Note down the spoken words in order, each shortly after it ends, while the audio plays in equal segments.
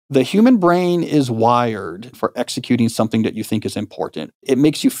The human brain is wired for executing something that you think is important. It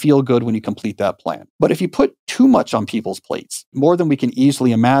makes you feel good when you complete that plan. But if you put too much on people's plates, more than we can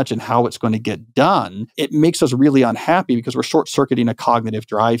easily imagine how it's going to get done, it makes us really unhappy because we're short-circuiting a cognitive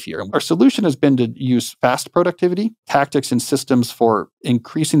drive here. Our solution has been to use fast productivity, tactics and systems for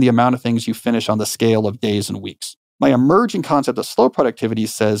increasing the amount of things you finish on the scale of days and weeks. My emerging concept of slow productivity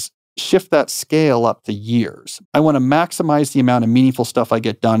says, shift that scale up to years. I want to maximize the amount of meaningful stuff I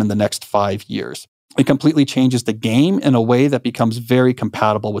get done in the next 5 years. It completely changes the game in a way that becomes very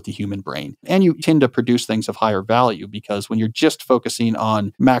compatible with the human brain. And you tend to produce things of higher value because when you're just focusing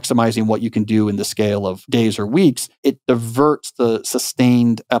on maximizing what you can do in the scale of days or weeks, it diverts the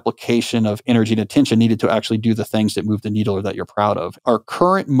sustained application of energy and attention needed to actually do the things that move the needle or that you're proud of. Our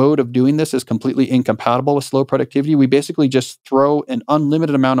current mode of doing this is completely incompatible with slow productivity. We basically just throw an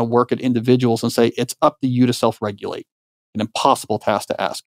unlimited amount of work at individuals and say, it's up to you to self-regulate. An impossible task to ask.